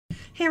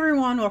Hey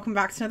everyone, welcome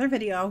back to another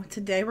video.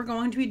 Today we're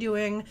going to be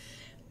doing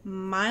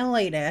my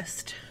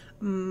latest,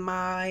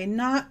 my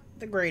not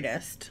the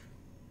greatest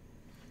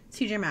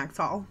TJ Maxx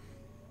haul.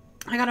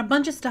 I got a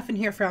bunch of stuff in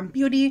here, from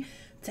beauty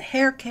to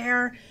hair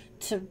care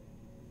to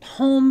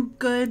home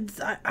goods.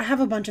 I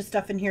have a bunch of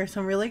stuff in here, so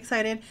I'm really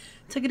excited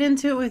to get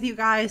into it with you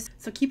guys.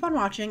 So keep on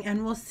watching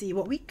and we'll see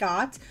what we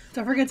got.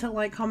 Don't forget to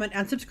like, comment,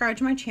 and subscribe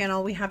to my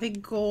channel. We have a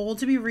goal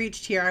to be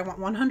reached here. I want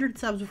 100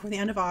 subs before the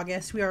end of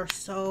August. We are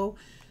so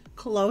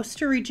close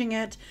to reaching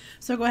it,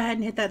 so go ahead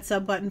and hit that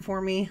sub button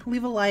for me.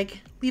 Leave a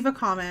like, leave a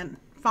comment,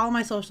 follow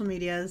my social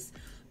medias.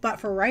 But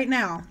for right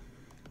now,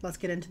 let's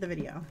get into the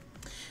video.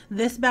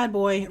 This bad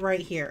boy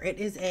right here, it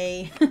is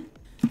a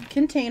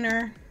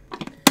container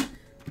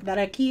that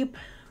I keep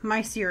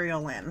my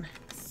cereal in.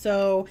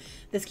 So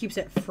this keeps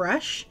it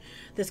fresh,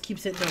 this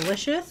keeps it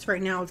delicious.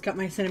 Right now it's got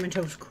my Cinnamon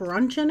Toast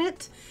Crunch in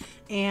it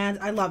and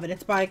I love it.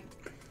 It's by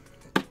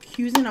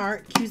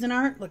Cuisinart,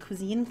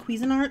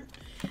 Cuisinart,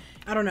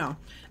 I don't know.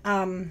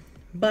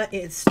 But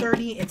it's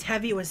sturdy, it's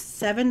heavy. It was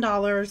 $7,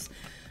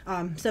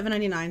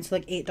 $7.99, so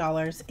like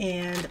 $8.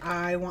 And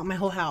I want my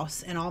whole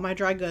house and all my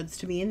dry goods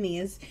to be in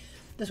these.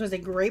 This was a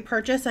great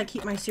purchase. I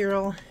keep my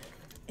cereal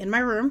in my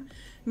room.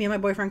 Me and my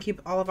boyfriend keep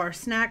all of our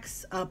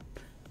snacks up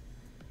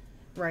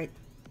right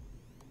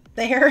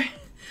there.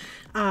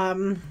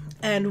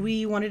 And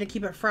we wanted to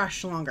keep it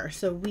fresh longer.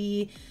 So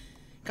we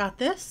got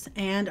this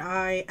and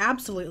I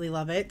absolutely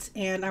love it.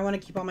 And I want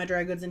to keep all my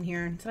dry goods in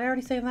here. Did I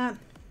already say that?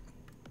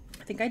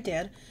 I think I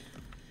did.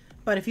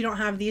 But if you don't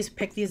have these,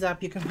 pick these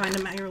up. You can find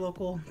them at your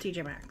local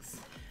TJ Maxx.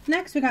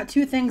 Next, we got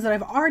two things that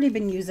I've already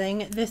been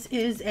using. This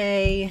is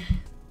a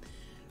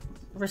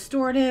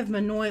restorative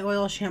Manoi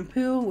oil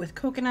shampoo with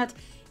coconut.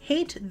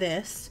 Hate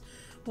this.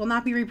 Will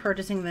not be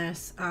repurchasing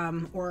this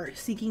or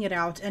seeking it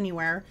out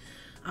anywhere.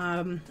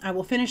 I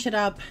will finish it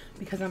up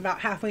because I'm about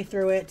halfway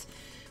through it.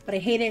 But I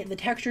hate it. The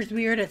texture's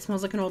weird. It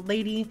smells like an old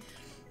lady.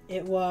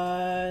 It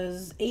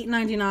was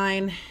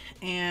 $8.99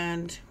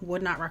 and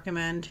would not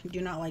recommend. Do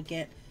not like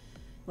it.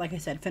 Like I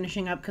said,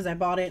 finishing up because I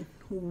bought it.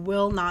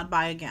 Will not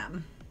buy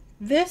again.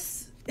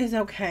 This is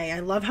okay.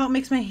 I love how it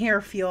makes my hair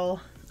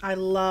feel. I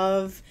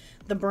love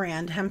the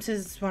brand. Hemp's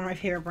is one of my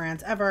favorite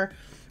brands ever.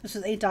 This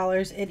was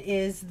 $8. It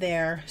is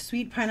their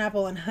sweet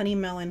pineapple and honey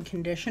melon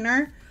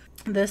conditioner.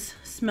 This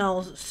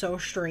smells so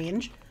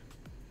strange.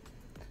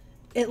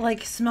 It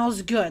like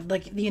smells good.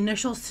 Like the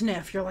initial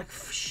sniff, you're like,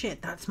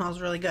 shit, that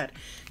smells really good.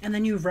 And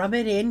then you rub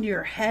it into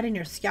your head and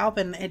your scalp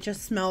and it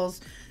just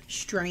smells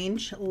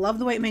strange. Love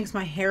the way it makes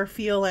my hair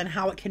feel and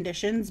how it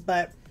conditions,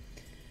 but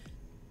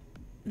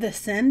the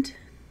scent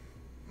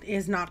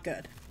is not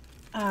good.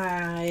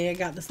 I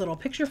got this little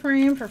picture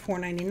frame for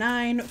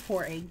 $4.99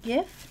 for a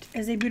gift.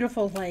 It's a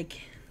beautiful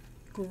like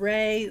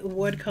gray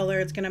wood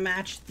color. It's gonna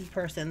match the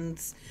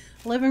person's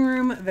living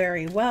room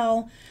very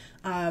well.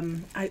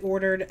 I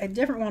ordered a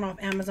different one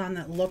off Amazon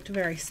that looked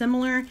very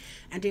similar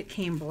and it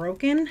came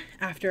broken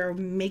after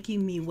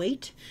making me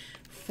wait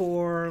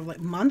for like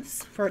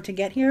months for it to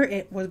get here.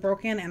 It was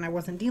broken and I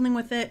wasn't dealing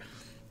with it.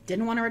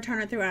 Didn't want to return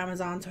it through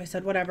Amazon, so I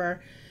said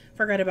whatever,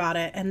 forget about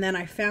it. And then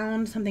I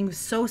found something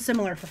so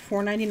similar for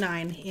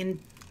 $4.99 in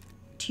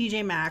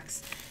TJ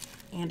Maxx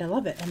and I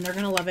love it and they're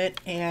gonna love it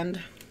and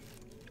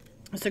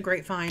it's a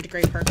great find,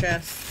 great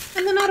purchase.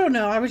 And then I don't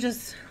know, I was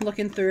just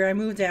looking through. I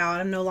moved out.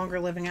 I'm no longer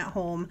living at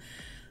home.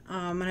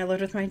 And I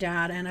lived with my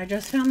dad. And I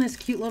just found this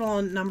cute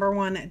little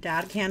 #1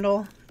 dad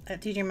candle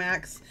at TJ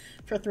Maxx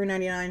for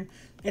 $3.99.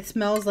 It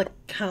smells like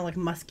kind of like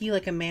musky,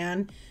 like a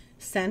man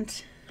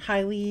scent,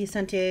 highly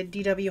scented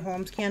DW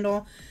Holmes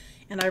candle.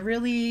 And I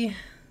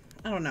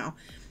don't know.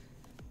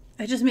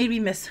 It just made me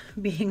miss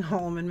being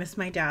home and miss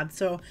my dad.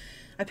 So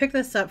I picked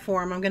this up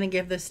for him. I'm going to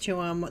give this to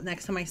him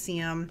next time I see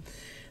him.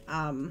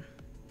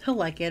 He'll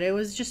like it. It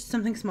was just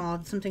something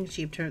small, something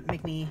cheap to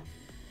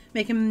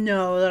make him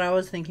know that I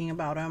was thinking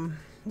about him.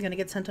 I'm gonna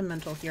get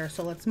sentimental here,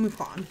 so let's move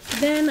on.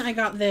 Then I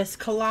got this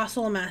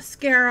Colossal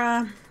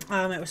mascara.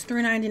 It was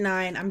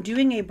 $3.99. I'm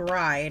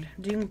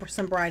doing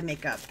some bride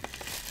makeup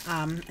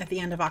at the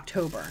end of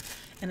October,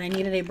 and I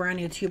needed a brand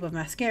new tube of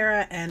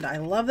mascara, and I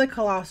love the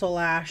Colossal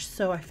lash,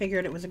 so I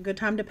figured it was a good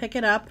time to pick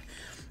it up.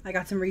 I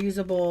got some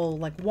reusable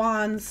like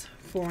wands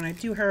for when I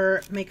do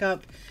her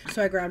makeup.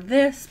 So I grabbed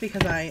this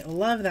because I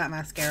love that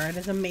mascara. It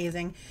is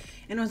amazing.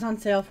 And it was on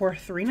sale for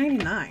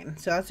 $3.99.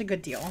 So that's a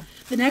good deal.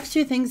 The next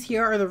two things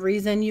here are the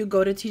reason you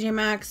go to TJ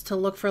Maxx to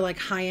look for like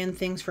high-end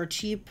things for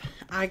cheap.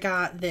 I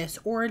got this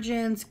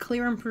Origins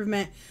Clear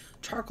Improvement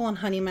Charcoal and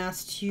Honey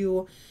Mask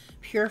to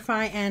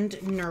purify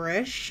and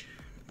nourish.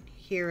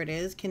 Here it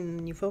is.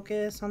 Can you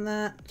focus on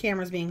that?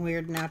 Camera's being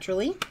weird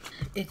naturally.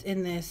 It's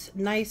in this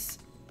nice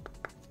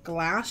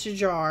glass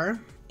jar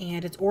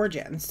and it's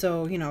Origins,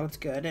 so you know it's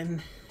good,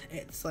 and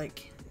it's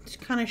like it's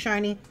kind of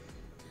shiny,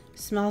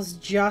 smells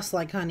just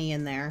like honey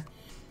in there,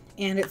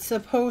 and it's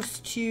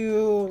supposed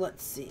to,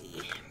 let's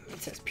see, it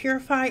says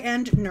purify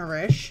and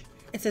nourish.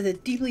 It says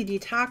it deeply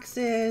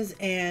detoxes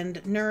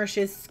and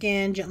nourishes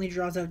skin, gently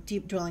draws out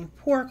deep dwelling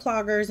pore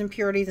cloggers,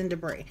 impurities, and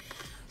debris.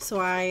 So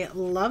I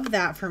love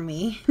that for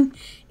me.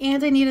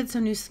 And I needed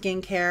some new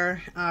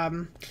skincare.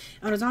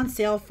 It was on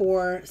sale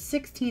for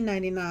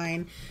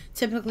 $16.99,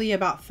 typically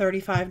about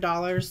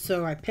 $35.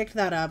 So I picked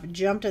that up,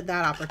 jumped at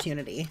that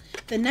opportunity.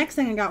 The next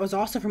thing I got was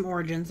also from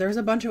Origins. There's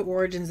a bunch of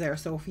Origins there.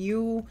 So if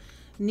you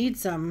need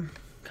some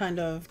kind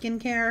of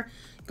skincare,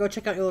 go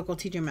check out your local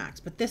TJ Maxx.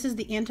 But this is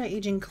the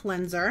anti-aging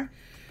cleanser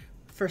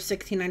for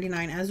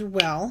 $16.99 as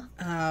well.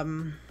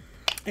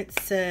 It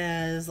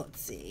says, let's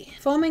see,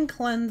 foaming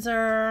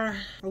cleanser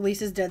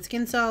releases dead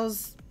skin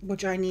cells,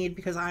 which I need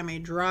because I'm a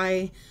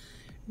dry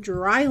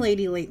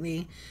lady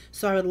lately.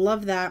 So I would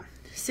love that.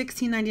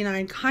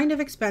 $16.99, kind of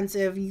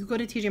expensive. You go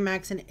to TJ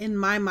Maxx and in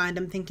my mind,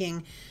 I'm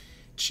thinking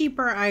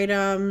cheaper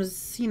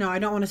items. You know, I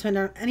don't want to spend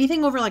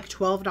anything over like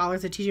 $12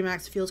 at TJ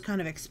Maxx feels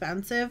kind of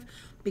expensive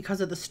because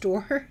of the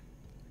store.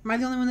 Am I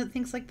the only one that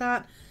thinks like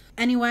that?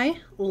 Anyway,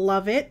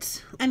 love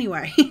it.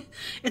 Anyway,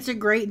 it's a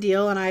great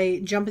deal and I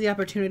jump at the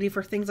opportunity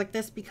for things like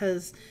this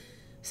because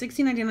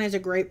 $16.99 is a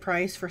great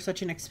price for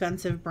such an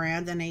expensive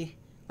brand and a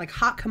like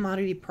hot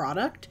commodity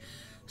product.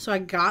 So I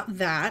got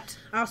that.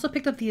 I also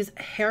picked up these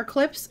hair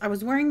clips. I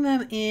was wearing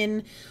them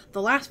in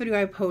the last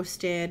video I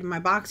posted, my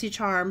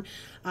BoxyCharm.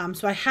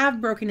 So I have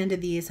broken into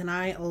these and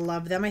I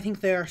love them. I think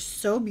they're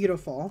so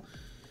beautiful.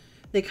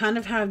 They kind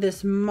of have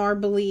this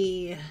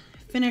marbly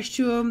finish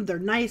to them. They're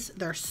nice.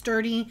 They're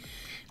sturdy.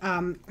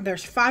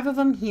 There's 5 of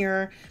them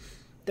here.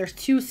 There's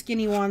 2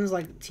 skinny ones,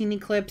 like teeny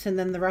clips, and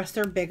then the rest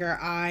are bigger.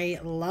 I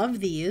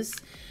love these.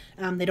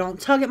 They don't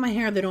tug at my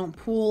hair. They don't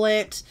pull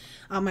it.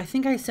 I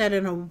think I said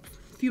in a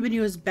few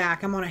videos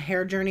back, I'm on a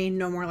hair journey.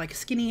 No more like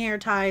skinny hair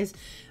ties.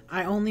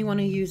 I only want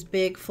to use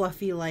big,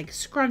 fluffy, like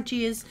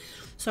scrunchies.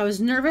 So I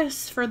was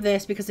nervous for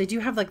this because they do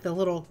have like the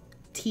little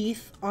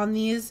teeth on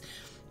these,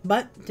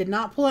 but did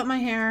not pull up my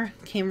hair.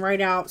 Came right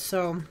out.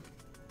 So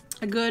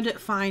a good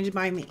find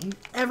by me.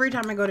 Every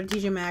time I go to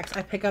TJ Maxx,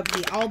 I pick up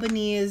the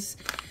Albanese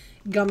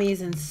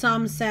gummies in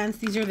some sense.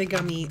 These are the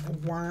gummy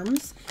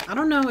worms. I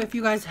don't know if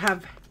you guys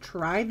have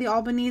tried the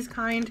Albanese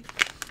kind.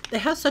 They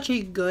have such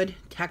a good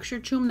texture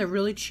to them. They're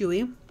really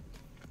chewy.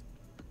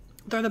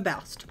 They're the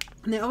best.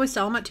 And they always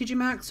sell them at TJ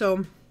Maxx,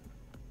 so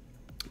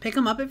pick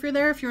them up if you're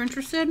there, if you're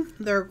interested.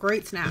 They're a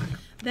great snack.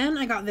 Then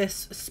I got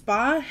this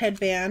spa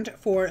headband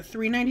for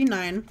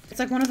 $3.99. It's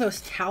like one of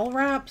those towel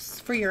wraps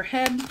for your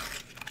head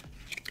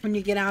when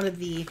you get out of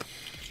the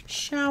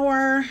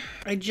shower.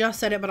 I just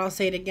said it, but I'll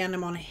say it again.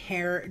 I'm on a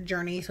hair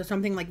journey. So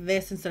something like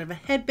this instead of a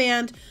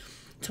headband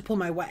to pull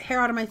my wet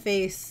hair out of my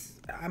face.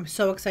 I'm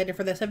so excited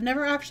for this. I've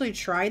never actually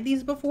tried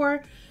these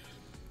before.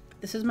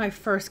 This is my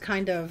first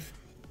kind of...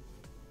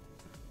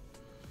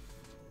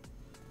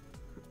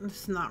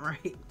 This is not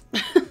right.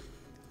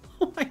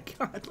 Oh my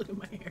God, look at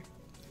my hair.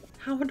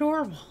 How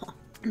adorable.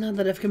 Now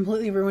that I've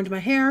completely ruined my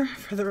hair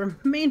for the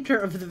remainder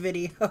of the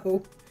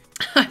video,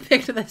 I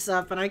picked this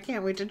up and I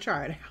can't wait to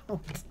try it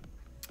out.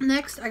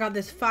 Next, I got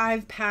this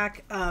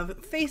 5-pack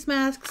of face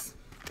masks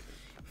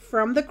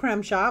from the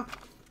Creme Shop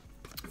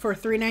for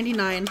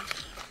 $3.99.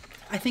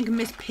 I think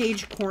Miss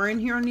Paige Corin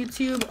here on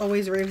YouTube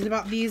always raves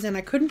about these, and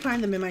I couldn't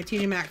find them in my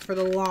TJ Maxx for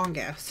the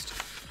longest.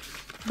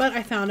 But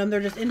I found them. They're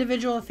just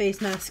individual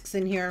face masks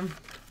in here.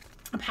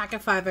 A pack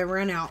of 5. I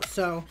ran out.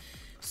 So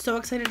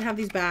excited to have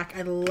these back.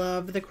 I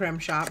love the Creme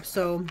Shop.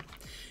 So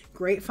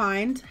great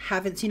find.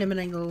 Haven't seen them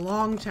in a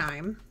long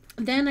time.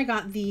 Then I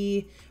got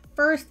the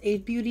First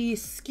Aid Beauty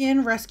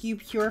Skin Rescue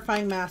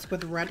Purifying Mask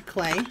with red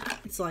clay.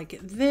 It's like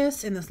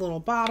this in this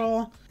little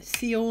bottle.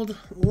 Sealed.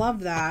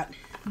 Love that.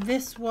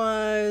 This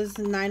was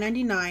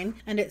 $9.99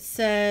 and it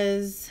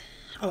says,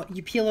 oh,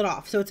 you peel it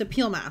off. So it's a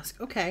peel mask.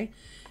 Okay.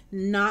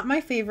 Not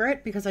my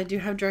favorite because I do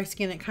have dry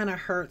skin. It kind of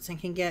hurts and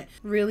can get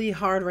really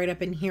hard right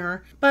up in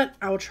here, but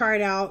I will try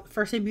it out.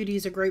 First Aid Beauty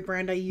is a great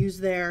brand. I use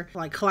their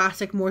like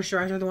classic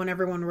moisturizer, the one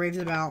everyone raves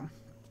about,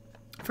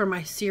 for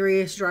my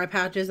serious dry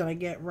patches that I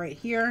get right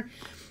here,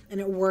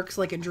 and it works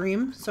like a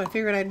dream. So I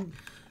figured I'd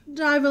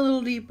dive a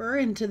little deeper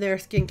into their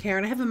skincare,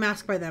 and I have a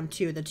mask by them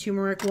too, the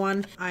turmeric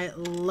one. I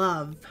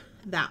love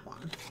that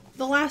one.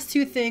 The last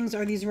 2 things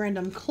are these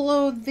random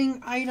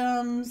clothing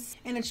items,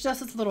 and it's just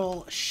this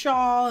little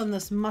shawl in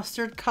this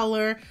mustard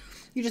color.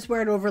 You just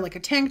wear it over like a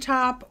tank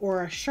top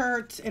or a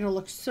shirt. It'll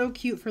look so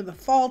cute for the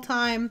fall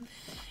time.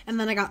 And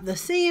then I got the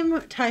same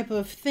type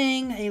of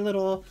thing, a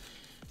little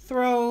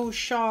throw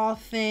shawl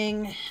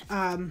thing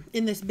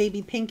in this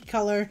baby pink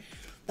color.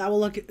 That will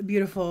look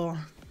beautiful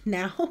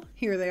now.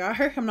 Here they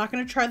are. I'm not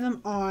going to try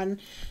them on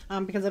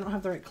because I don't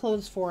have the right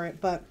clothes for it,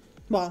 but,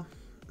 well,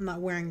 I'm not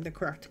wearing the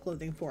correct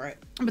clothing for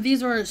it. But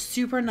these were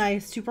super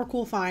nice, super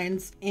cool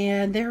finds,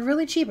 and they were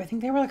really cheap. I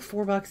think they were like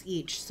 $4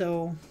 each,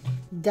 so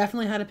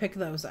definitely had to pick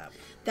those up.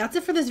 That's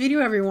it for this video,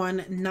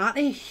 everyone. Not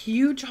a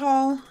huge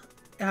haul,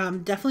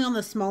 definitely on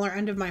the smaller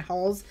end of my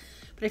hauls,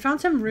 but I found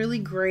some really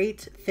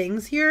great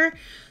things here,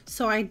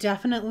 so I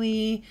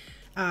definitely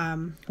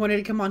wanted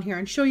to come on here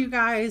and show you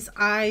guys.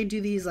 I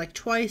do these like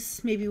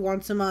twice, maybe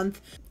once a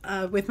month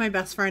with my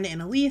best friend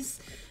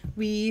Annalise.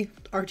 We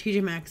are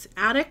TJ Maxx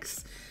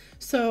addicts,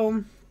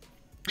 so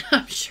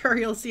I'm sure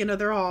you'll see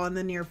another haul in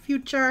the near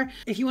future.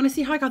 If you want to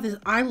see how I got this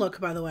eye look,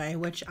 by the way,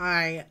 which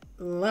I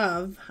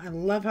love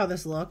how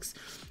this looks,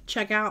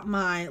 check out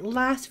my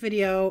last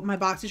video, my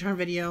BoxyCharm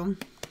video.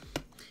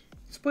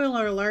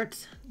 Spoiler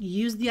alert,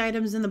 use the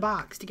items in the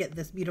box to get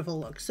this beautiful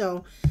look.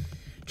 So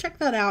check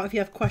that out if you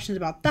have questions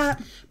about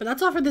that. But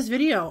that's all for this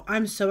video.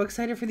 I'm so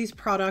excited for these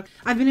products.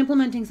 I've been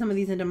implementing some of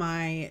these into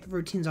my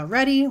routines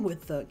already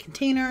with the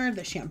container,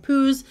 the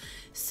shampoos.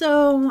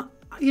 So,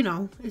 you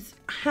know, I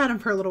had them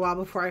for a little while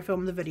before I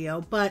filmed the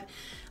video, but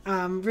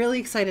really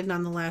excited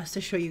nonetheless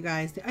to show you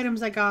guys the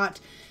items I got.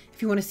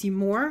 If you want to see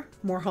more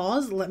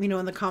hauls, let me know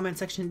in the comment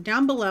section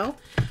down below.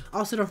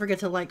 Also, don't forget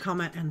to like,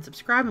 comment, and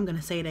subscribe. I'm going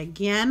to say it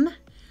again.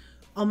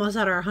 Almost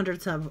at our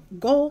 100 sub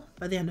goal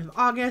by the end of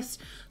August.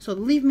 So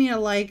leave me a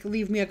like,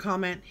 leave me a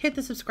comment, hit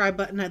the subscribe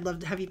button. I'd love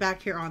to have you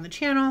back here on the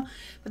channel.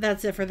 But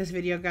that's it for this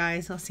video,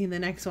 guys. I'll see you in the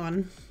next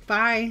one.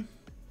 Bye.